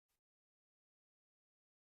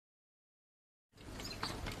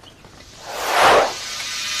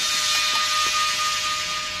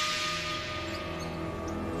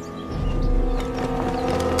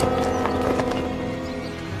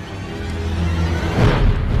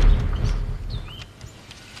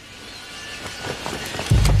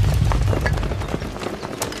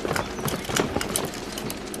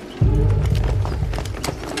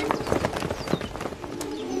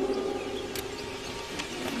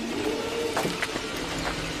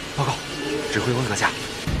指挥官阁下，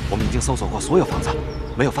我们已经搜索过所有房子，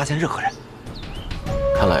没有发现任何人。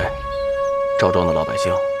看来，赵庄的老百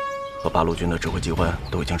姓和八路军的指挥机关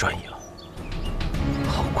都已经转移了。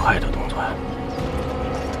好快的动作呀！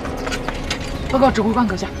报告指挥官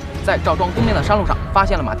阁下，在赵庄东面的山路上发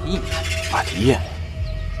现了马蹄印。马蹄印。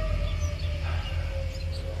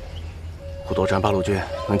虎头山八路军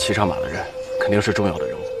能骑上马的人，肯定是重要的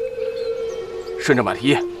人物。顺着马蹄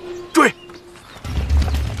印追。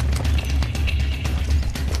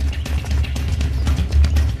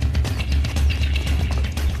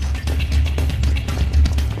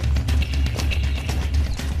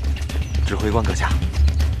 指挥官阁下，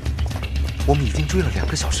我们已经追了2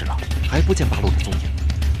个小时了，还不见八路的踪影。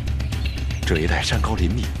这一带山高林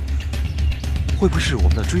密，会不会是我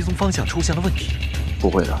们的追踪方向出现了问题？不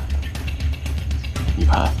会的，你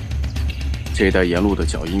看，这一带沿路的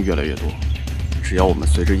脚印越来越多，只要我们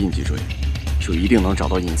随着印记追，就一定能找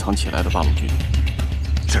到隐藏起来的八路军。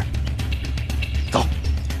是，走。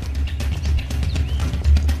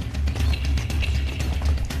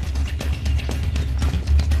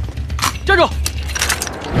 站住！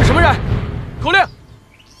什么人？口令！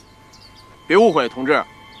别误会，同志，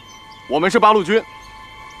我们是八路军。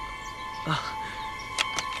啊，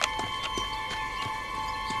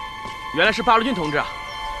原来是八路军同志啊！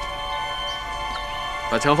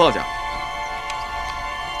把枪放下。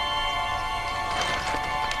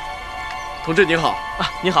同志您好啊，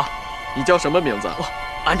你好，你叫什么名字？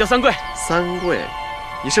俺叫三桂。三桂，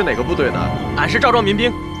你是哪个部队的？俺是赵庄民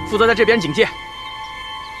兵，负责在这边警戒。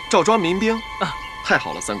 赵庄民兵啊，太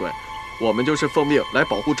好了，三桂，我们就是奉命来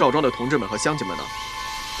保护赵庄的同志们和乡亲们的。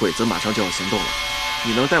鬼子马上就要行动了，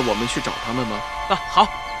你能带我们去找他们吗？啊，好，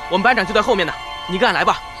我们班长就在后面呢，你跟俺来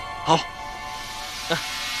吧。好。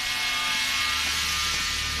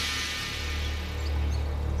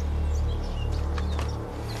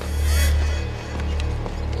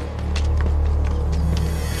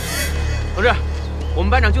同志，我们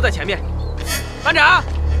班长就在前面。班长，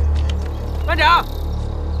班长。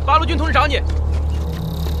 八路军同志找你。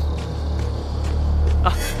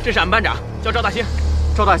啊，这是俺们班长，叫赵大兴。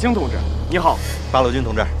赵大兴同志，你好。八路军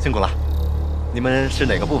同志辛苦了。你们是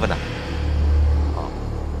哪个部分的？啊，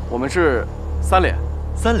我们是3连。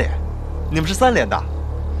3连？你们是3连的？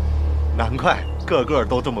难怪个个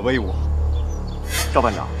都这么威武。赵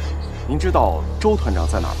班长，您知道周团长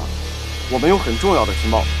在哪儿吗？我们有很重要的情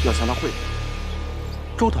报要向他汇报。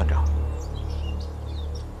周团长。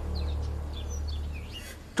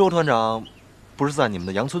 周团长不是在你们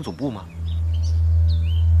的杨村总部吗？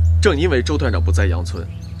正因为周团长不在杨村，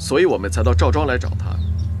所以我们才到赵庄来找他。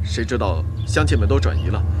谁知道乡亲们都转移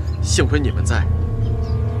了，幸亏你们在。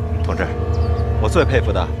同志，我最佩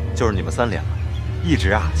服的就是你们3连了，一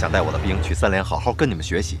直想带我的兵去3连好好跟你们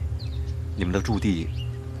学习。你们的驻地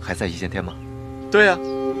还在一线天吗？对呀。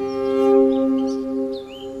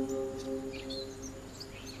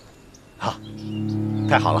好，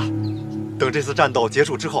太好了。 等这次战斗结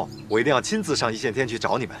束之后，我一定要亲自上一线天去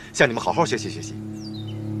找你们，向你们好好学习学习。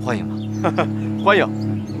欢迎吗？欢迎，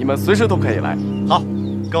你们随时都可以来。好，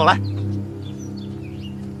跟我来。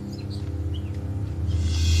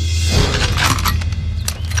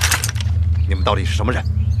你们到底是什么人？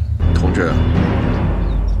同志，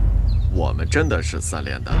我们真的是3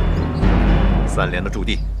连的。3连的驻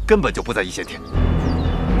地根本就不在一线天。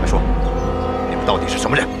快说，你们到底是什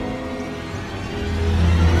么人？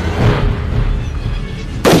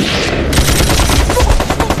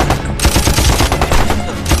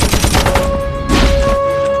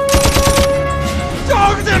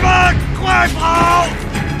 快跑！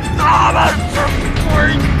他们是鬼！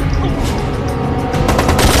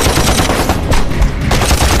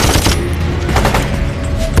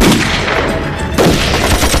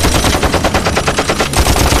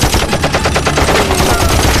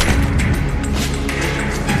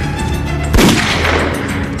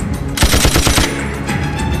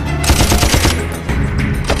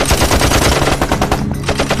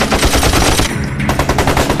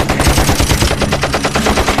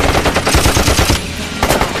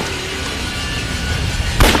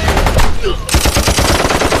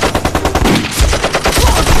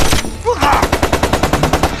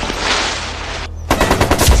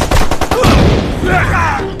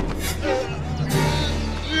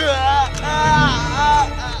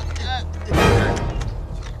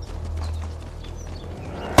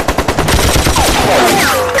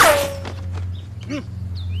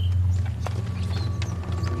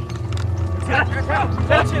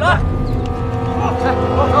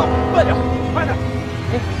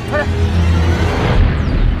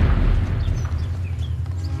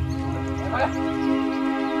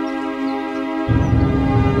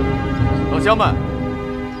乡们，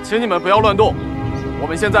请你们不要乱动，我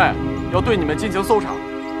们现在要对你们进行搜查。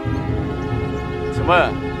请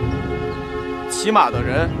问，骑马的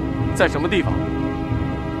人在什么地方？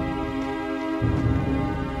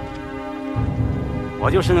我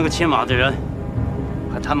就是那个骑马的人，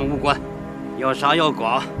和他们无关。要杀要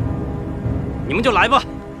剐，你们就来吧。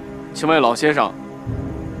请问老先生，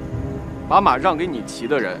把马让给你骑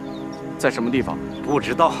的人在什么地方？不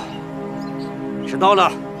知道，知道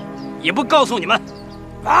了也不告诉你们。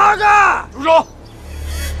八个，住手！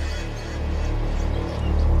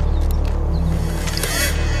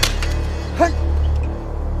嘿，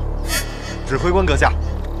指挥官阁下，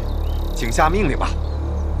请下命令吧。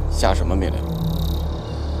下什么命令？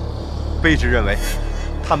卑职认为，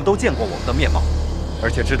他们都见过我们的面貌，而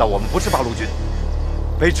且知道我们不是八路军。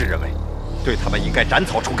卑职认为，对他们应该斩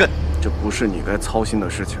草除根。这不是你该操心的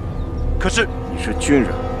事情。可是你是军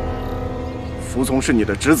人，服从是你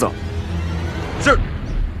的职责。是。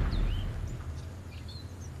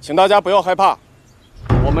请大家不要害怕，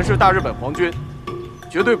我们是大日本皇军，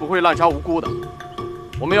绝对不会滥杀无辜的。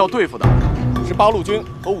我们要对付的是八路军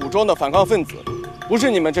和武装的反抗分子，不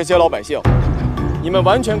是你们这些老百姓。你们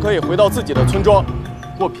完全可以回到自己的村庄，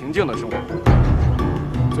过平静的生活。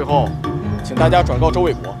最后，请大家转告周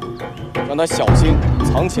卫国，让他小心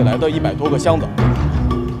藏起来的100多个箱子。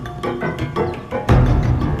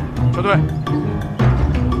撤退。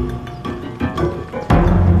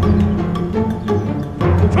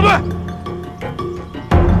撤退。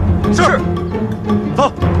是。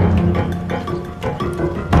走。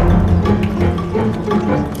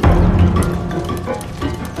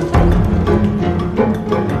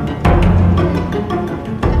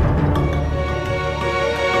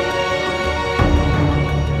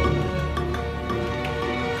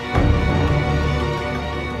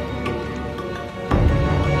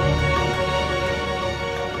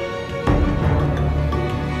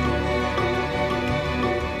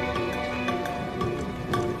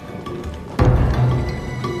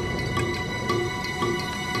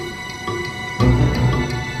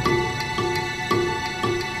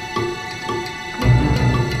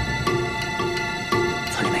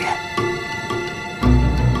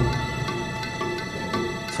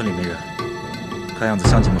村里没人，看样子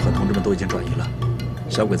乡亲们和同志们都已经转移了，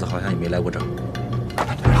小鬼子好像也没来过这儿。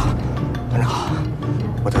团长，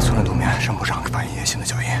我在村里路面山坡上发现野性的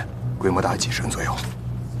脚印，规模大几10人左右，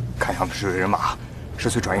看样子是人马是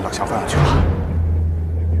随转移老乡方向去了。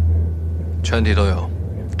全体都有，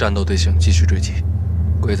战斗队形继续追击，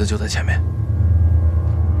鬼子就在前面。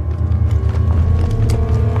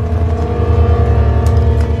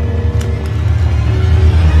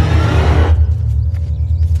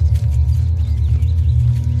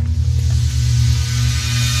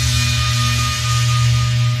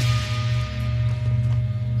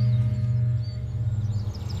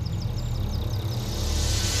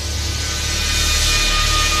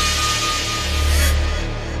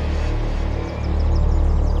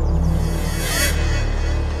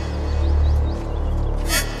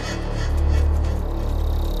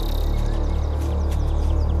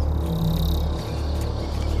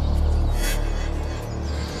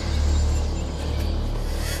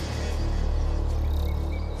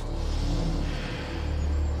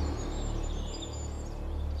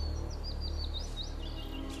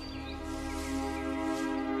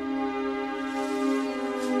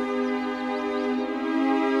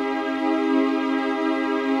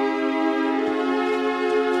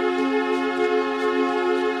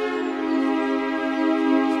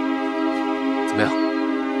怎么样？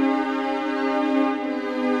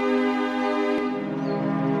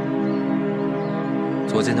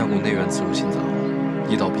左肩胛骨内源刺入心脏，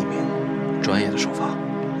一刀毙命，专业的手法。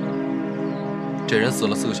这人死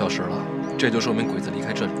了4个小时了，这就说明鬼子离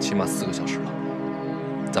开这里起码4个小时了。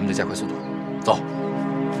咱们得加快速度，走。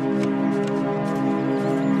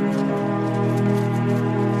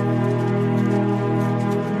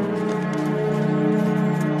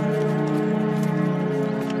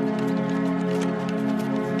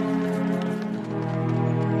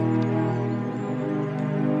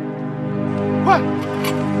快！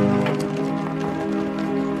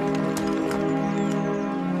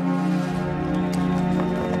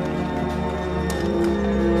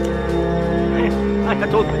哎呀，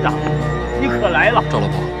周团长，你可来了！赵老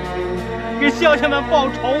伯，给乡亲们报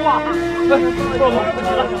仇啊！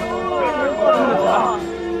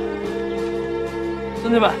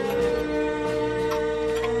兄弟们，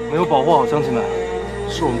没有保护好乡亲们，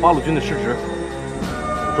是我们八路军的失职。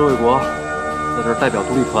周卫国在这儿代表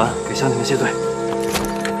独立团给乡亲们谢罪。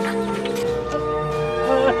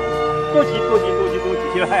多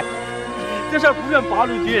谢，哎，这事儿不怨八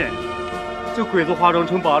路军，这鬼子化妆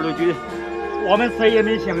成八路军，我们谁也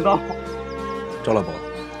没想到。赵老伯，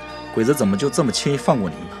鬼子怎么就这么轻易放过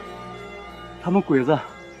你们呢？他们鬼子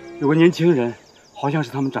有个年轻人，好像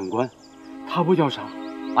是他们长官，他不叫啥，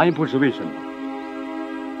俺也不知为什么。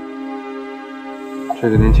这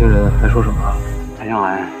个年轻人还说什么？他让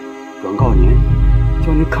俺转告您，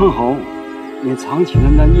叫您看好您藏起的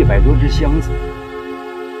那100多只箱子。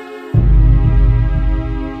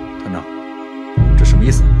团长，这什么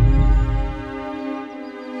意思？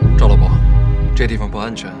赵老伯，这地方不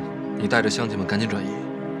安全，你带着乡亲们赶紧转移。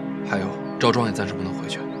还有，赵庄也暂时不能回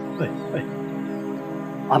去。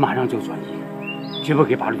俺马上就转移，绝不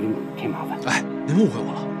给八路军添麻烦。哎，您误会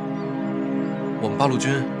我了，我们八路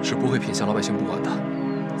军是不会撇下老百姓不管的。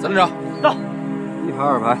3连长，到。1排、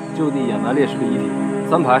2排就地掩埋烈士的遗体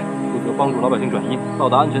，3排负责帮助老百姓转移，到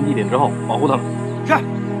达安全地点之后保护他们。是。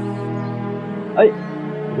哎，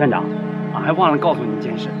副团长，俺还忘了告诉你一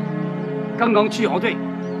件事，刚刚区小队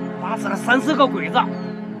打死了3、4个鬼子。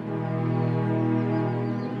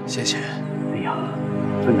谢谢。哎呀，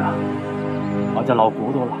村长，我这老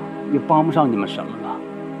骨头了，也帮不上你们什么了。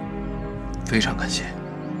非常感谢。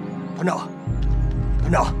团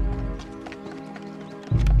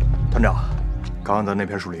长，刚刚在那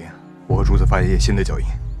片树林，我和柱子发现一些新的脚印。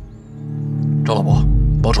赵老伯，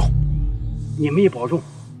保重。你们也保重。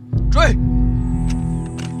追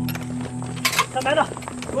！3排的，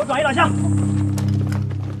给我转移两下。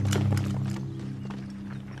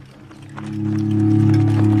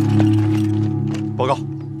报告，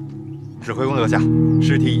指挥官阁下，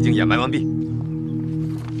尸体已经掩埋完毕。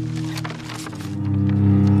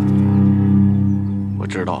我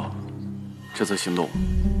知道，这次行动，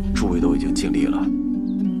诸位都已经尽力了。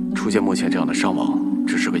出现目前这样的伤亡，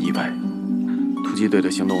只是个意外。突击队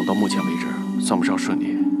的行动到目前为止算不上顺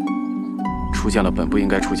利，出现了本不应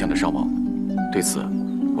该出现的伤亡。对此，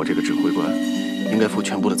我这个指挥官应该负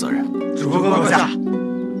全部的责任。指挥官阁下，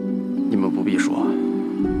你们不必说。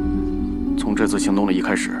从这次行动的一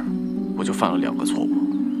开始，我就犯了2个错误。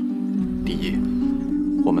第一，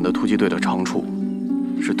我们的突击队的长处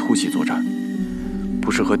是突袭作战，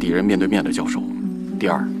不是和敌人面对面的交手。第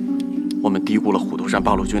二，我们低估了虎头山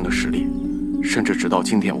八路军的实力，甚至直到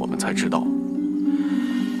今天我们才知道，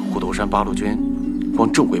虎头山八路军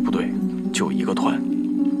光正规部队就有1个团，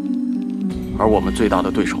而我们最大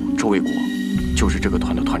的对手周卫国就是这个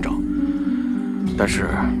团的团长。但是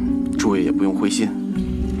诸位也不用灰心，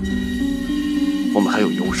我们还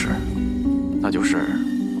有优势，那就是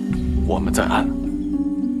我们在暗，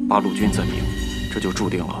八路军在明，这就注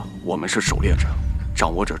定了我们是狩猎者，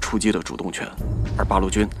掌握着出击的主动权，而八路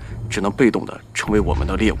军只能被动地成为我们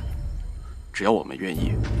的猎物。只要我们愿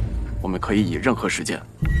意，我们可以以任何时间、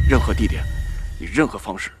任何地点、以任何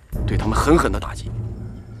方式对他们狠狠地打击。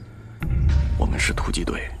我们是突击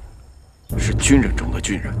队，是军人中的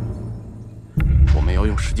军人，我们要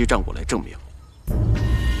用实际战果来证明，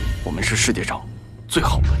我们是世界上最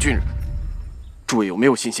好的军人。诸位有没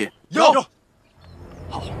有信心？有。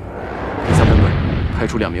好，第3分队派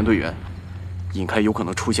出2名队员，引开有可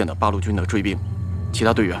能出现的八路军的追兵，其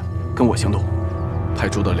他队员跟我行动。派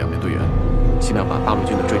出的2名队员，尽量把八路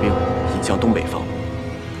军的追兵引向东北方，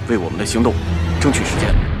为我们的行动争取时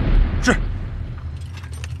间。是。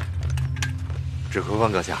指挥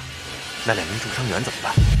官阁下，那2名重伤员怎么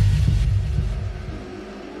办？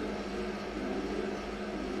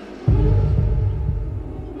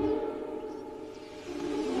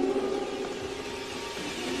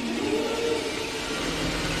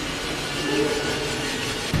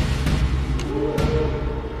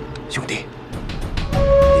兄弟，你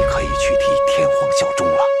可以去替天皇效忠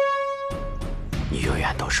了。你永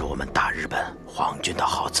远都是我们大日本皇军的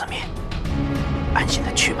好子民，安心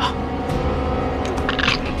的去吧。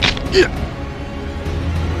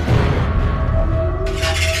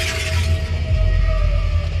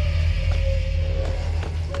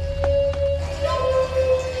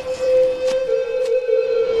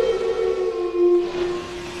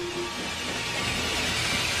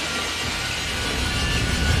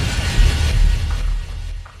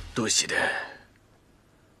どうして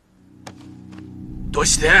どう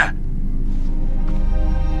して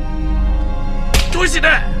どうして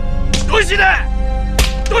どうして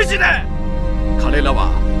どうして彼ら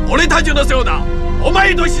は俺たちのせいだ。お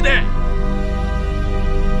前どうして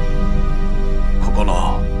心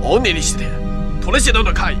を鬼にして取り調べ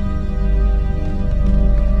の会。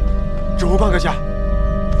指挥官阁下，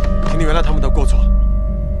请你原谅他们的过错，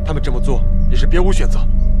他们这么做也是别无选择。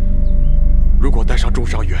如果带上重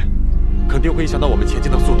伤员，肯定会影响到我们前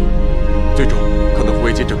进的速度，最终可能会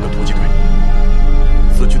危及整个突击队。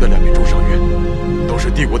死去的2名重伤员都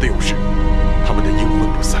是帝国的勇士，他们的阴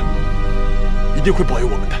魂不散。一定会保佑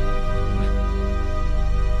我们的。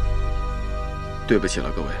对不起了，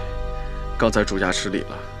各位，刚才主家失礼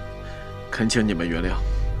了，恳请你们原谅。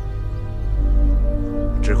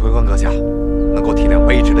指挥官阁下能够体谅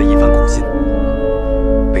卑职的一番苦心，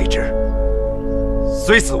卑职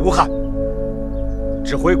虽死无憾。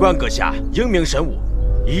指挥官阁下英明神武，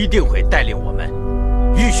一定会带领我们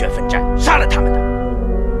浴血奋战，杀了他们的。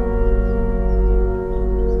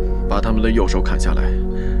把他们的右手砍下来，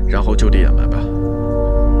然后就地掩埋吧。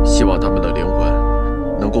希望他们的灵魂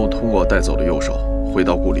能够通过带走的右手回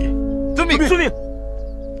到故里。遵命，遵命。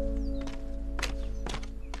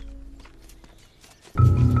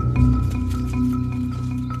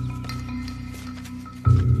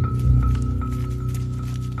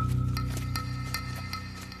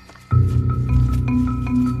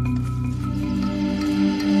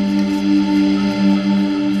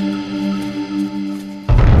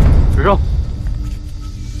水上，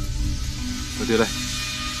有地雷。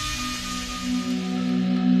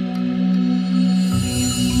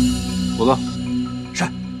虎子，是。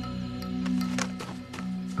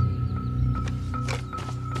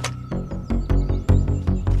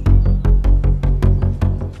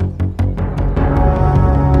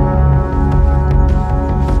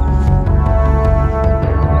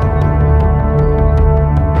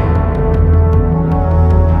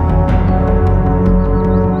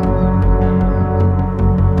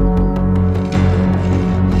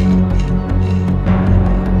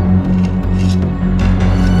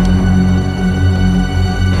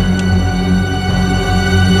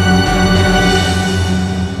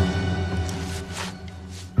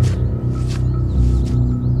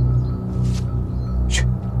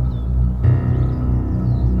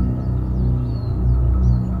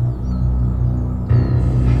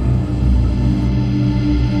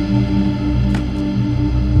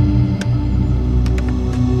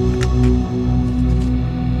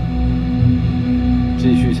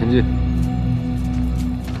继续前进。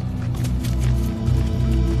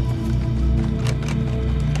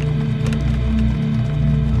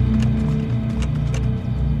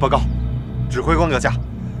报告，指挥官阁下，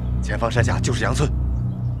前方山下就是杨村。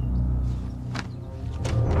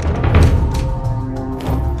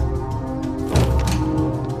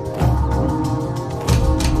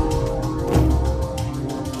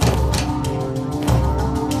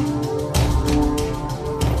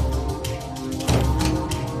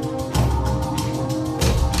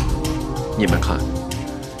你们看，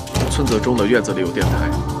村子中的院子里有电台，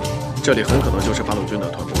这里很可能就是八路军的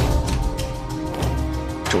团部。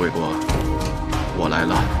周卫国，我来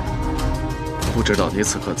了，不知道你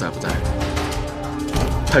此刻在不在？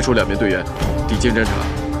派出2名队员，抵近侦察，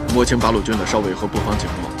摸清八路军的稍微和布防情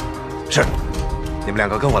况。是，你们2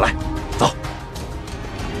个跟我来，走。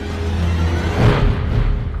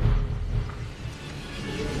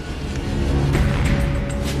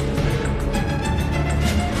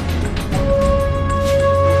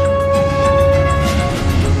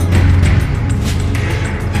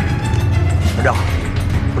团长，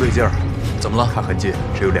不对劲儿，怎么了？看痕迹，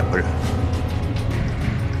只有2个人。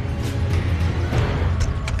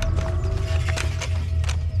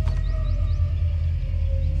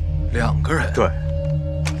2个人？对，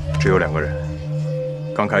只有2个人。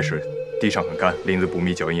刚开始地上很干，林子不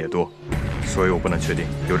密，脚印也多，所以我不能确定，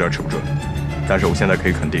有点吃不准。但是我现在可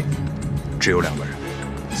以肯定，只有2个人。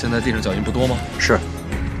现在地上脚印不多吗？是，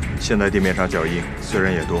现在地面上脚印虽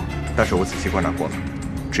然也多，但是我仔细观察过了，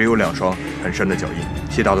只有2双很深的脚印，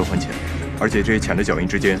其他都很浅，而且这些浅的脚印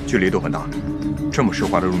之间距离都很大。这么湿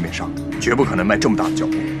滑的路面上，绝不可能迈这么大的脚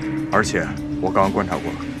步。而且我刚刚观察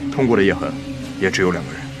过了，通过的叶痕也只有2个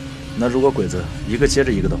人。那如果鬼子一个接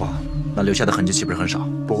着一个的话，那留下的痕迹岂不是很少？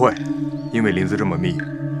不会，因为林子这么密，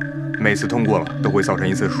每次通过了都会造成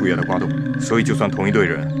一次树叶的刮动，所以就算同一队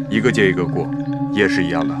人一个接一个过，也是一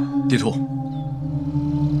样的。地图。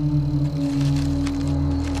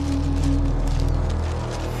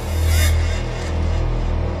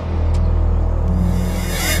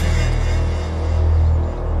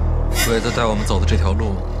鬼子带我们走的这条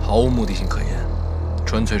路毫无目的性可言，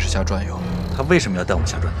纯粹是瞎转悠。他为什么要带我们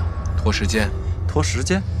瞎转悠？拖时间。拖时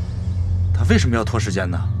间？他为什么要拖时间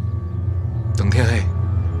呢？等天黑，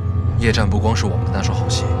夜战不光是我们的拿手好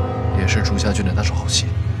戏，也是朱家军的拿手好戏。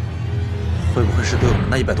会不会是对我们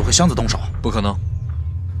那100多个箱子动手？不可能，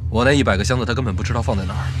我那100个箱子他根本不知道放在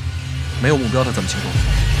哪儿，没有目标他怎么行动？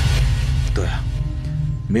对啊，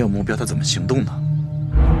没有目标他怎么行动呢？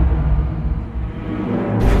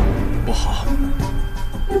不好，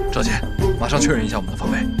赵姐，马上确认一下我们的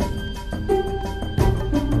方位。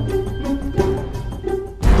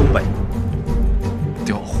东北，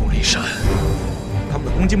调虎离山。他们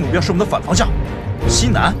的攻击目标是我们的反方向，西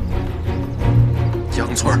南。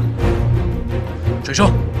杨村，水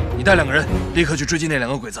生，你带2个人立刻去追击那2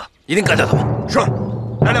个鬼子，一定干掉他们。是，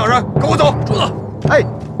来2人，跟我走。主子，哎，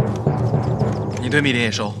你对密林也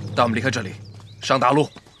熟，带我们离开这里，上大路，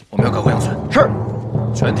我们要搞回杨村。是，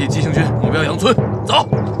全体急行军，目标杨村，走。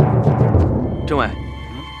政委，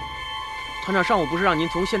团长上午不是让您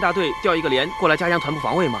从县大队调一个连过来加强团部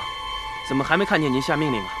防卫吗？怎么还没看见您下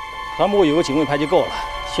命令啊？团部有个警卫排就够了，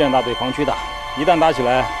县大队防区大，一旦打起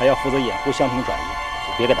来还要负责掩护乡亲转移，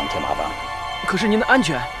就别给他们添麻烦了。可是您的安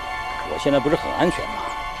全，我现在不是很安全吗？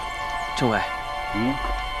政委，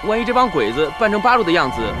万一这帮鬼子扮成八路的样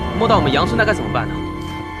子，摸到我们杨村，那该怎么办呢？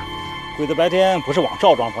鬼子白天不是往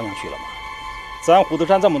赵庄方向去了吗？咱虎头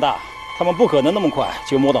山这么大，他们不可能那么快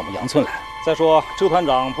就摸到我们杨村来。再说，周团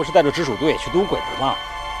长不是带着直属队去堵鬼子吗？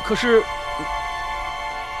可是，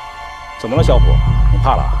怎么了，小虎？你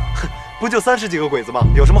怕了？不就30几个鬼子吗？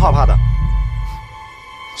有什么好怕的？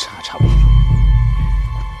差不多。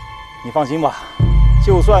你放心吧，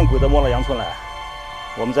就算鬼子摸了杨村来，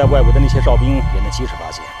我们在外围的那些哨兵也能及时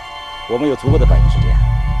发现，我们有足够的反应时间。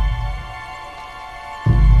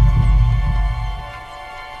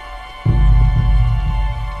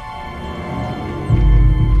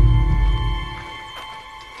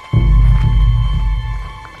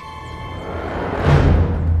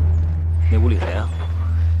那屋里谁啊？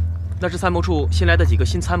那是参谋处新来的几个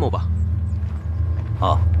新参谋吧？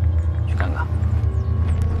好，去看看。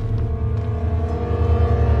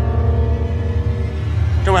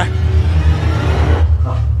政委，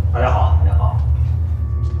大家好，大家好。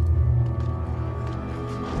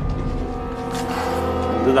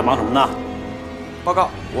你们都在忙什么呢？报告，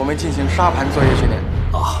我们进行沙盘作业训练。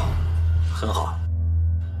啊，很好。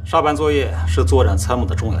沙盘作业是作战参谋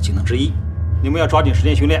的重要技能之一，你们要抓紧时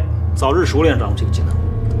间训练，早日熟练掌握这个技能。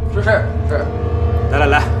是。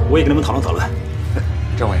来，我也跟你们讨论讨论。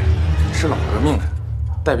政委，你是老革命的，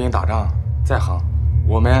带兵打仗在行，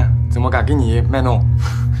我们怎么敢给你卖弄？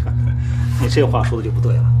你这话说的就不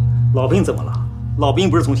对了。老兵怎么了？老兵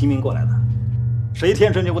不是从新兵过来的，谁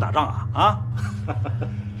天生就不打仗啊？啊！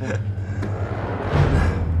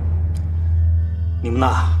你们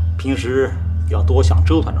呐，平时要多向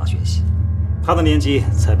周团长学习，他的年纪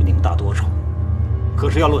才比你们大多少。可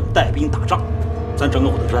是要论带兵打仗，咱整个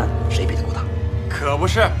虎头山谁比得过他？可不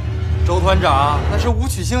是，周团长那是武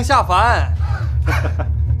曲星下凡。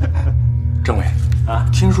政委啊，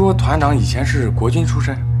听说团长以前是国军出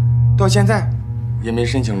身，到现在也没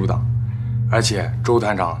申请入党，而且周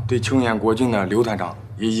团长对救援国军的刘团长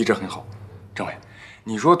也一直很好。政委，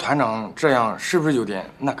你说团长这样是不是有点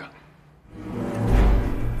那个？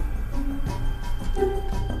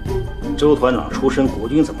周团长出身国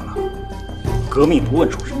军怎么了？革命不问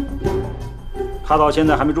出身，他到现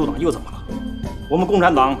在还没入党又怎么了？我们共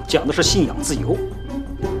产党讲的是信仰自由，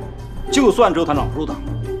就算周团长不入党，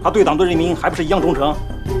他对党对人民还不是一样忠诚？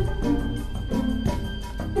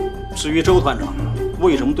至于周团长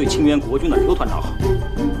为什么对清源国军的刘团长好，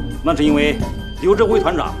那是因为刘志辉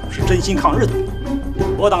团长是真心抗日的。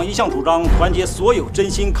我党一向主张团结所有真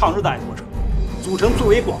心抗日的爱国者，组成最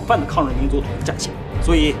为广泛的抗日民族统一战线。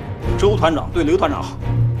所以周团长对刘团长好，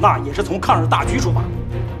那也是从抗日大局出发。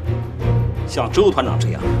像周团长这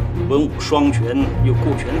样文武双全又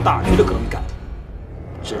顾全大局的革命干部，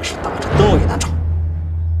真是打着灯笼也难找。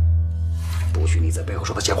不许你在背后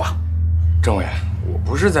说他闲话。政委，我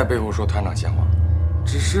不是在背后说团长闲话，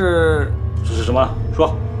只是什么？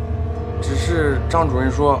说。只是张主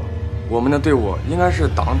任说，我们的队伍应该是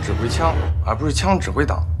党指挥枪，而不是枪指挥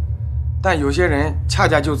党。但有些人恰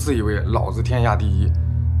恰就自以为老子天下第一，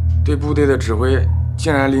对部队的指挥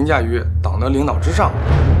竟然凌驾于党的领导之上。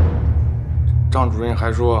张主任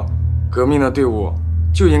还说，革命的队伍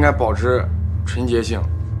就应该保持纯洁性，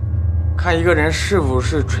看一个人是否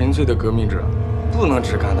是纯粹的革命者，不能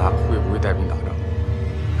只看他会不会带兵打仗，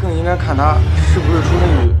更应该看他是不是出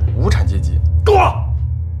身于无产阶级。够了！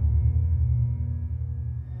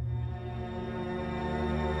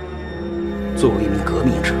作为一名革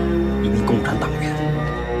命者，一名共产党员，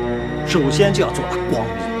首先就要做到光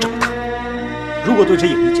明正大。如果对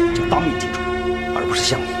谁有意见，就当面提出，而不是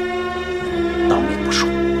像你当面不说，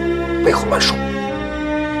背后乱说。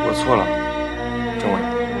我错了，政委。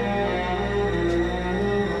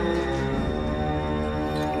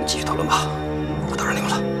你们继续讨论吧，不打扰你们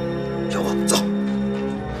了。小伙，走。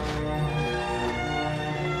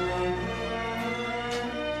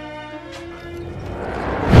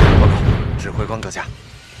指挥官阁下，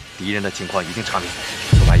敌人的情况已经查明，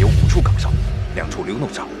村外有5处岗哨，2处流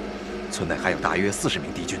动哨，村内还有大约40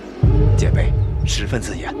名敌军，戒备十分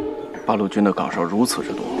森严。八路军的岗哨如此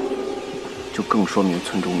之多，就更说明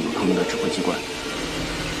村中有他们的指挥机关。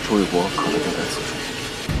周卫国可能就在此处。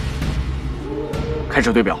开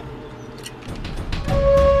始对表。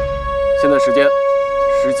现在时间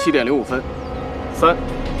17点05分，3、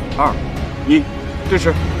2、1，对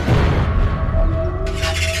时。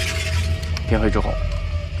天黑之后，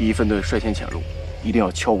第一分队率先潜入，一定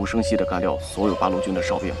要悄无声息地干掉所有八路军的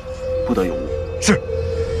哨兵，不得有误。是。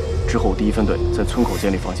之后，第一分队在村口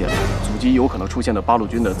建立防线，阻击有可能出现的八路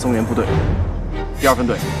军的增援部队。第二分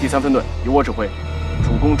队、第三分队由我指挥，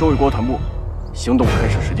主攻周卫国团部。行动开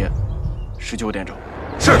始时间19点整。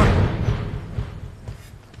是。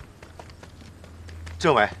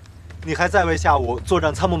政委，你还在为下午作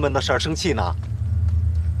战参谋们的事儿生气呢？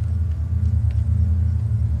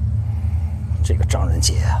这个张仁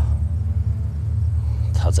杰啊，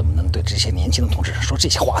他怎么能对这些年轻的同志说这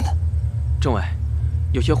些话呢？政委，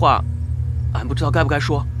有些话俺不知道该不该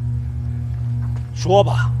说。说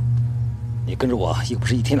吧，你跟着我又不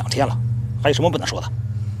是1天2天了，还有什么不能说的？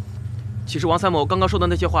其实王参谋刚刚说的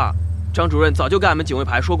那些话，张主任早就跟俺们警卫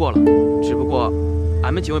排说过了，只不过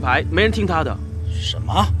俺们警卫排没人听他的。什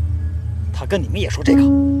么？他跟你们也说这个？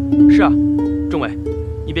是啊，政委，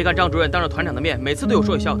你别看张主任当着团长的面每次都有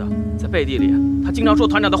说有笑的，在背地里他经常说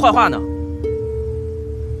团长的坏话呢。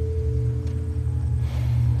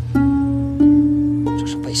这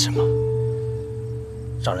是为什么？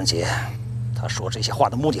张仁杰，他说这些话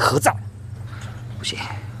的目的何在？不行，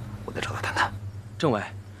我得找他谈谈。政委，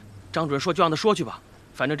张主任说就让他说去吧，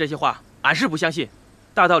反正这些话俺是不相信，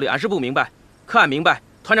大道理俺是不明白，可俺明白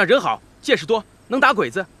团长人好，见识多，能打鬼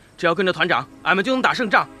子，只要跟着团长，俺们就能打胜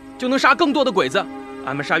仗，就能杀更多的鬼子。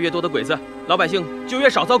俺们杀越多的鬼子，老百姓就越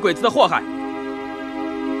少遭鬼子的祸害。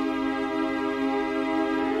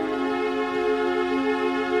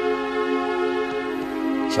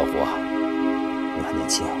小胡啊，你还年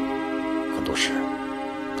轻，很多事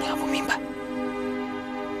你还不明白。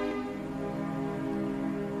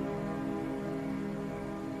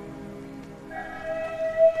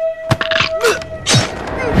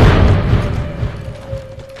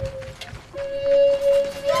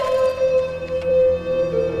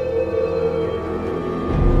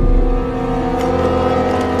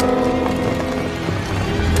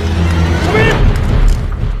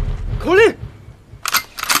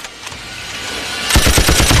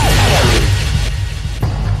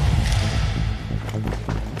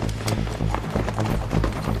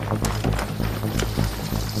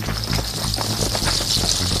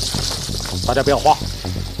大家不要慌，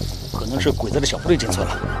可能是鬼子的小部队进村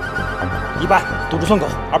了。1班堵住村口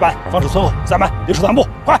，2班防止村后，3班留守团部，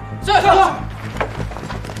快！是。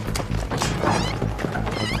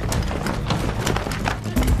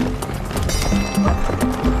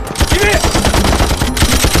起立！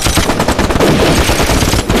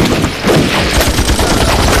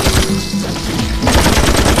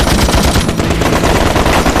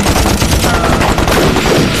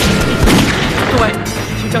各位，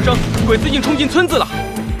听枪声。鬼子已经冲进村子了，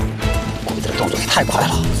鬼子的动作也太快了。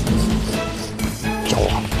小虎，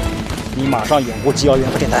你马上掩护机要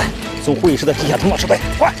员和电台，从会议室的地下通道撤退，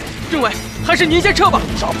快！政委，还是您先撤吧。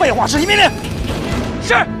少废话，执行命令。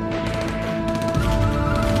是。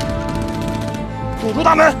堵住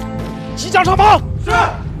大门，即将上访。是。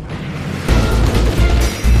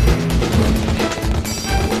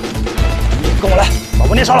你跟我来，把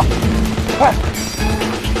文件烧了，快！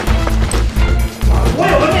所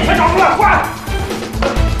有文件全找出来，快！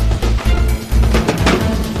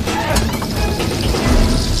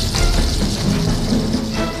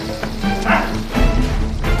来，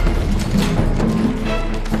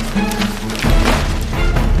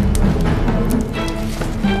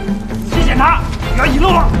仔细检查，不要遗漏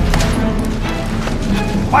了。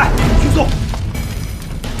快，迅速！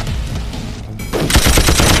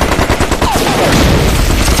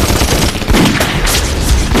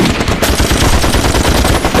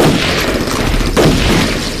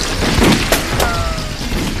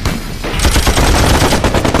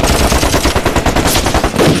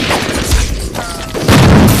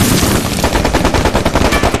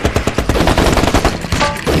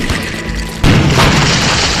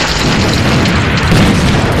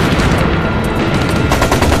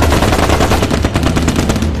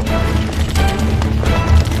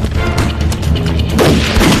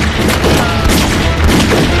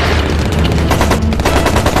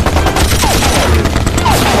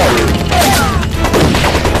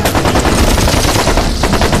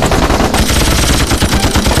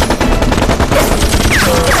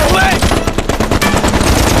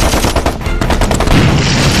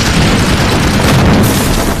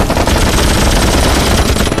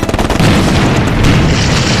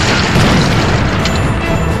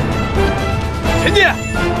前进！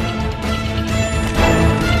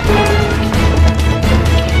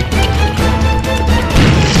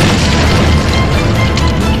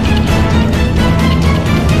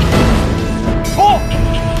冲！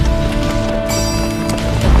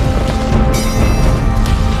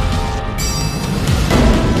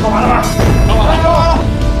到完了吗？到完了，到完了。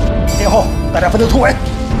殿后，大家分头突围。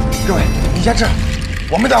政委，你先吃，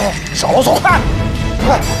我们待会儿少啰嗦，快，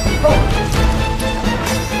快，走。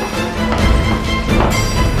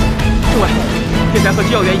政委，电台和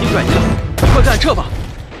机要员已经转移了，你快跟俺撤吧，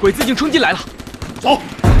鬼子已经冲进来了。走。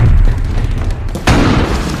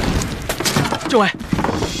政委，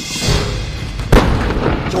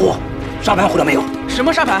小虎，沙盘获得没有？什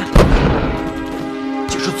么沙盘？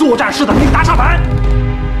就是作战时的雷达沙盘。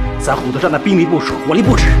在虎头山的兵力部署、火力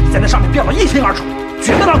布置，在那上面标得一清二楚，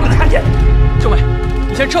绝不让鬼子看见。政委，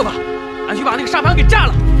你先撤吧，俺去把那个沙盘给炸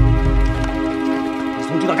了。你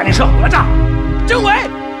从这道赶紧撤，我来炸。政委，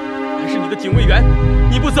俺是你的警卫员，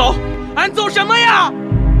你不走，俺走什么呀？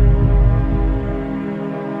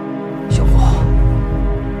小虎，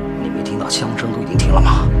你没听到枪声都已经停了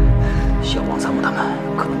吗？小王参谋他们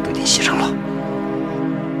可能都已经牺牲了。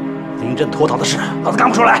临阵脱逃的事，老子干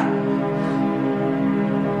不出来。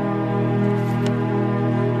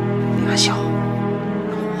你还小，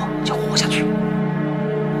能活就活下去。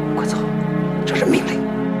快走，这是命令。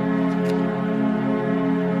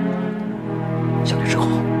下来之后，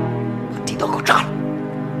把地道给我炸了。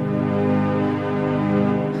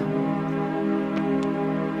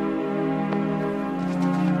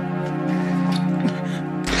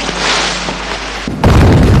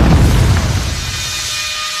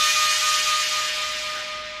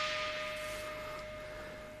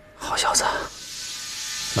好小子，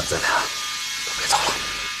那咱俩都别走了，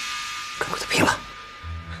跟鬼子拼了！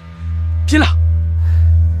拼了！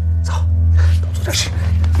走，到作战室。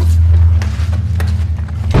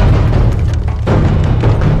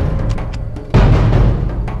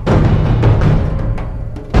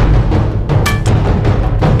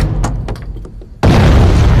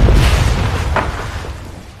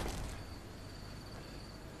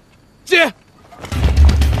接！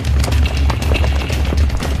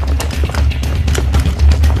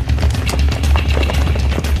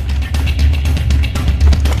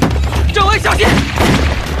政委小心！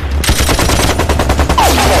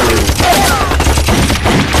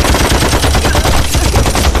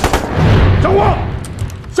小虎，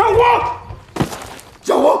小虎，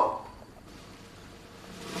小虎！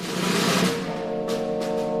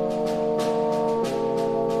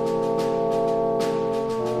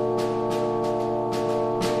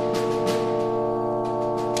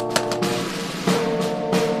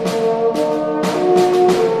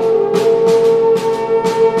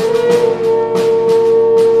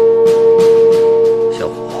小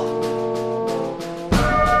虎，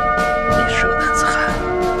你是个男子汉。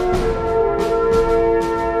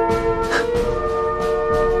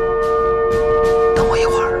等我一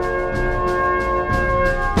会儿。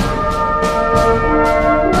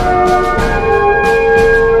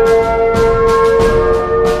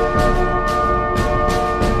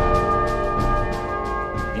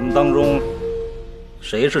你们当中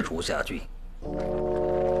谁是主下军？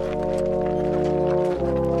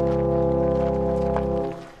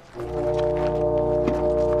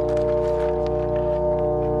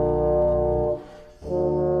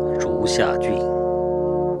竹下郡，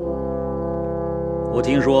我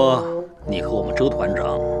听说你和我们周团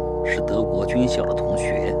长是德国军校的同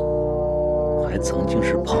学，还曾经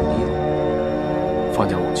是朋友。放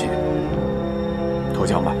下武器，投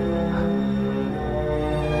降吧。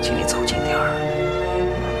请你走近点儿，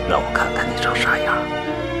让我看看你长啥样。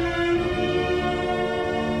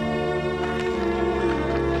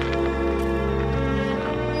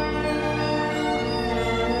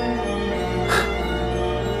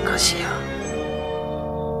可惜啊，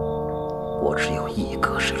我只有一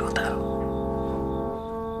颗手榴弹了。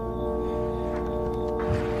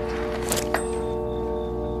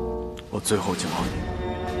我最后警告你，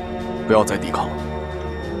不要再抵抗了，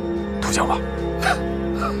投降吧。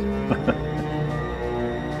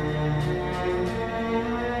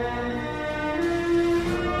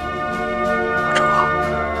老周啊，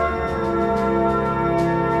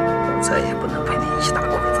我再也不能陪你一起打鬼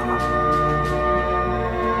子了。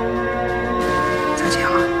再见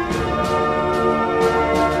了，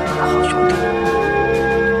我的好兄弟。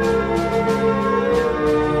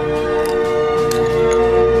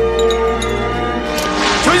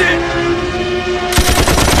前进！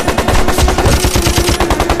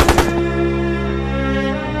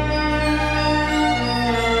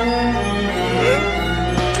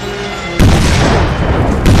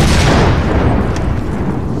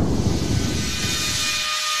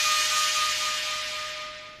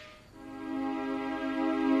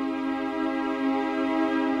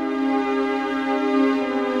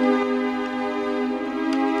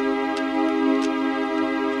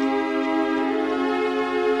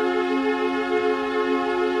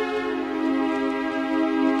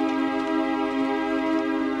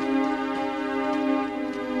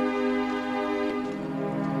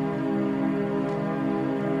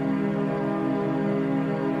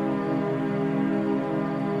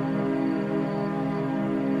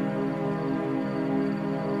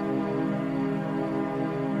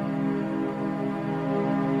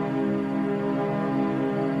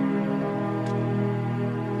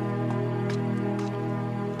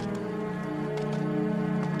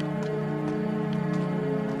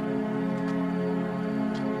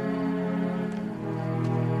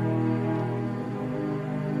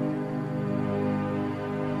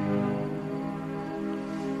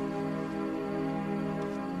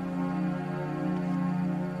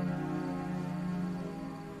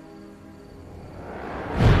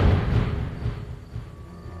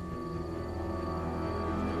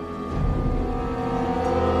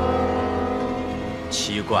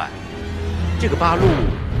奇怪，这个八路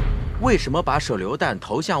为什么把手榴弹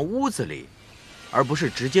投向屋子里，而不是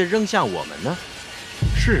直接扔向我们呢？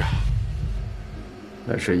是啊，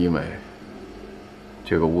那是因为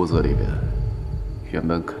这个屋子里边原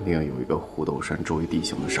本肯定有一个虎斗山周围地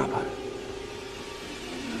形的沙盘，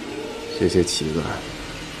这些旗子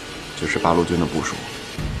就是八路军的部署。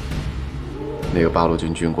那个八路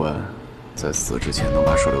军军官在死之前能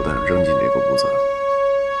把手榴弹扔进这个屋子，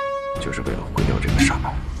就是为了毁掉这个沙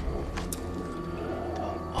盘。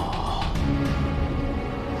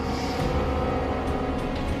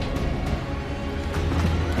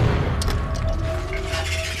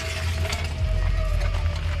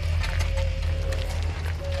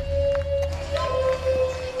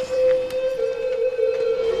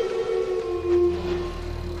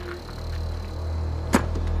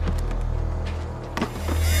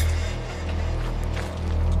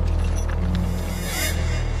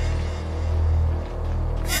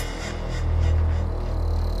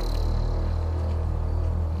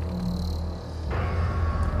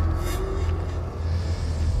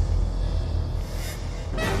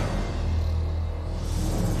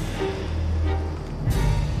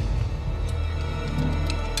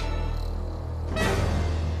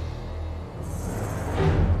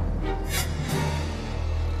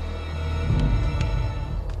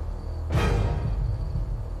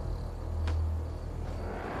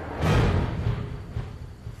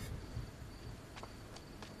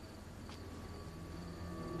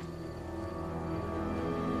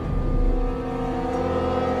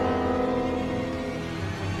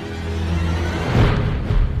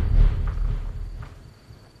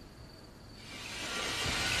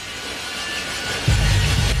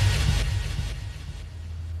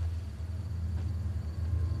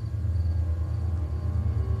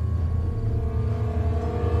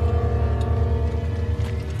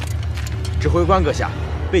指挥官阁下，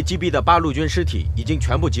被击毙的八路军尸体已经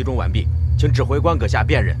全部集中完毕，请指挥官阁下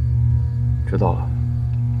辨认。知道了，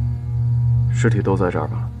尸体都在这儿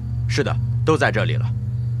吧？是的，都在这里了。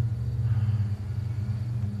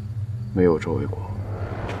没有周卫国。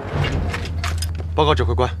报告指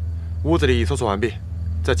挥官，屋子里已搜索完毕，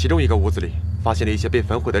在其中一个屋子里发现了一些被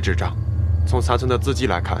焚毁的纸张，从残存的字迹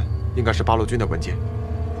来看，应该是八路军的文件，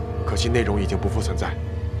可惜内容已经不复存在。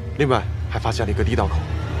另外还发现了一个地道口，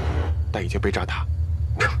但已经被炸塌。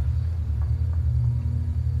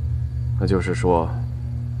那就是说，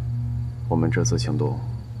我们这次行动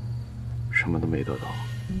什么都没得到。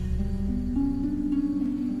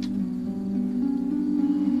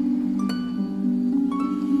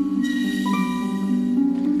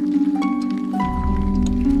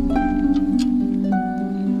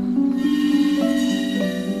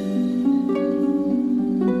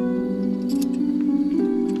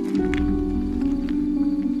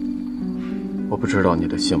我不知道你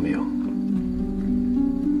的姓名，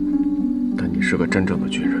但你是个真正的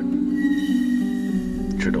军人，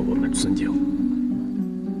值得我们尊敬。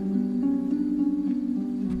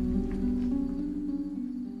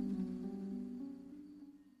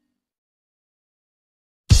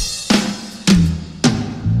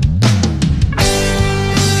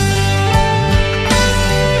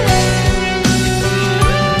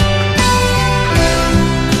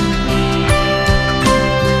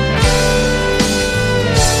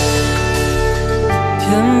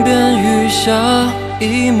下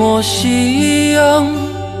一抹夕阳，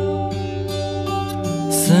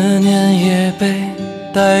思念也被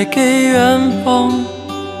带给远方，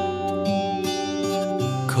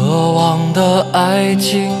渴望的爱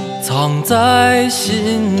情藏在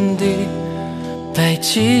心底，背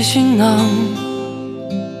起行囊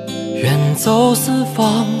远走四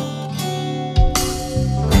方。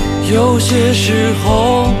有些时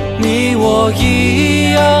候你我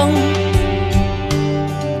一样，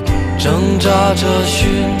挣扎着寻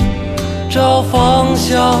找方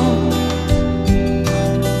向，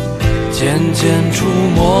渐渐触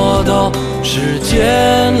摸到世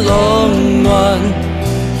间冷暖，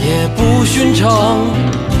也不寻常，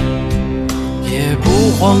也不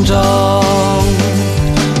慌张。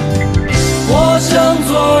我想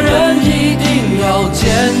做人一定要坚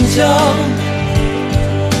强，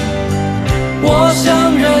我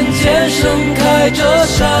想人间盛开着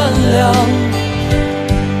善良，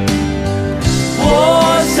我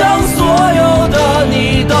想所有的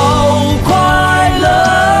你都快乐，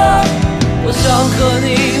我想和你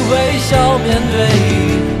微笑面对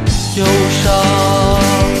忧伤。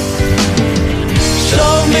生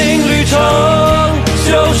命旅程就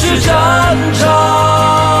是战场，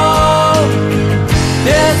别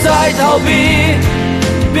再逃避，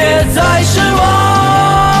别再失望。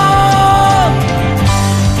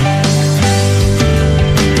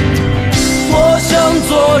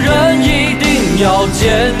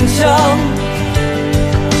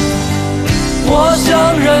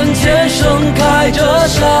让人间盛开着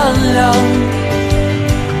善良。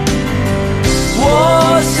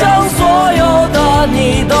我想所有的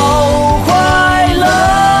你都快乐，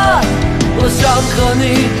我想和你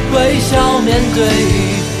微笑面对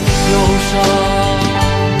忧伤。